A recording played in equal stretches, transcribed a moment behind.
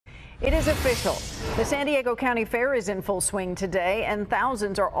It is official. The San Diego County Fair is in full swing today, and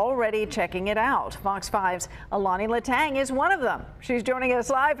thousands are already checking it out. Fox 5's Alani Letang is one of them. She's joining us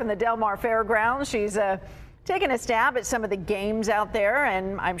live from the Del Mar Fairgrounds. She's taking a stab at some of the games out there,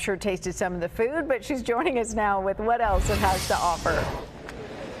 and I'm sure tasted some of the food, but she's joining us now with what else it has to offer.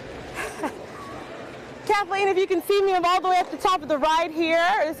 Kathleen, if you can see me, I'm all the way at the top of the ride here.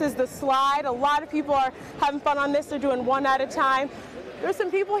 This is the slide. A lot of people are having fun on this. They're doing one at a time. There's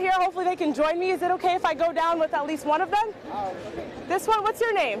some people here. Hopefully they can join me. Is it okay if I go down with at least one of them? Oh, okay. This one, what's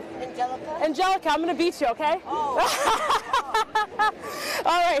your name? Angelica. Angelica, I'm going to beat you, okay? Oh.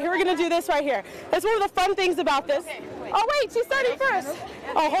 All right, we're going to do this right here. That's one of the fun things about this. Okay, wait. Oh, wait, she's starting first.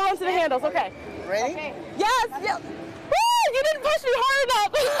 Oh, hold on to the handles. Okay. Ready? Okay. Yes. Yeah. Woo! You didn't push me hard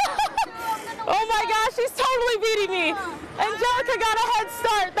enough. Oh my gosh, she's totally beating me. Angelica got a head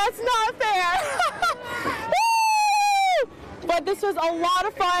start. That's not fair. Woo! But this was a lot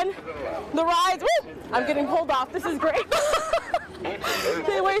of fun. The rides, woo! I'm getting pulled off. This is great.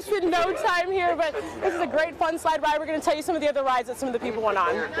 They wasted no time here, but this is a great fun slide ride. We're going to tell you some of the other rides that some of the people went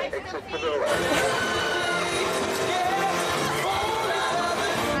on.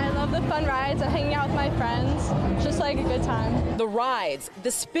 The fun rides, hanging out with my friends, just like a good time. The rides,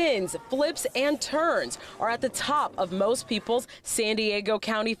 the spins, flips, and turns are at the top of most people's San Diego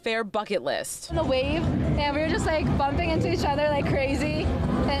County Fair bucket list. The wave, and we were just like bumping into each other like crazy,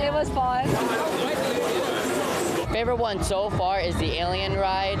 and it was fun. Favorite one so far is the alien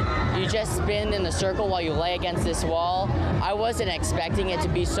ride. You just spin in the circle while you lay against this wall. I wasn't expecting it to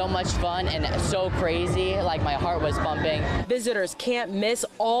be so much fun and so crazy, like my heart was pumping. Visitors can't miss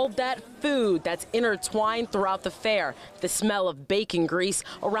all that food that's intertwined throughout the fair. The smell of bacon grease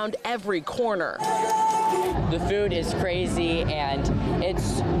around every corner. The food is crazy and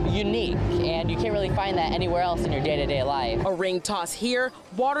it's unique, and you can't really find that anywhere else in your day-to-day life. A ring toss here,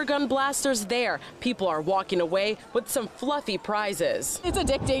 water gun blasters there. People are walking away with some fluffy prizes. It's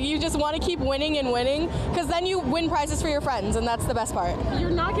addicting. You just want to keep winning and winning, because then you win prizes for your friends, and that's the best part. You're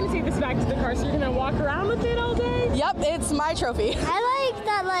not going to take this back to the car, so you're going to walk around with it all day? Yep, it's my trophy. I like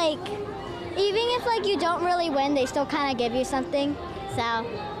that, like, even if you don't really win, they still kind of give you something. So,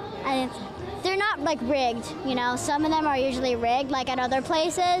 and they're not like rigged, you know. Some of them are usually rigged, like at other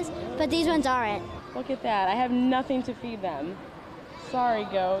places, but these ones aren't. Look at that. I have nothing to feed them. Sorry,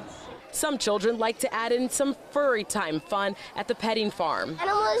 goats. Some children like to add in some furry time fun at the petting farm.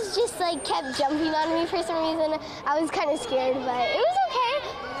 Animals just kept jumping on me for some reason. I was kind of scared, but it was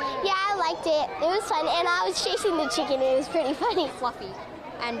okay. Yeah, I liked it. It was fun, and I was chasing the chicken. It was pretty funny. Fluffy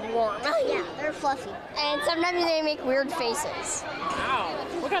and warm. Oh yeah, they're fluffy. And sometimes they make weird faces. Wow.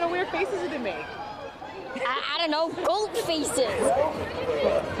 What kind of weird faces did they make? I don't know, goat faces.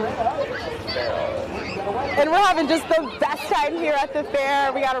 And we're having just the best time here at the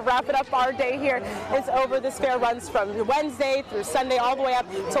fair. We got to wrap it up. Our day here is over. This fair runs from Wednesday through Sunday all the way up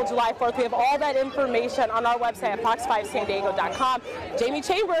until July 4th. We have all that information on our website at fox5sandiego.com. Jamie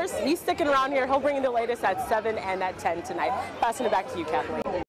Chambers, he's sticking around here. He'll bring you the latest at 7 and at 10 tonight. Passing it back to you, Kathleen.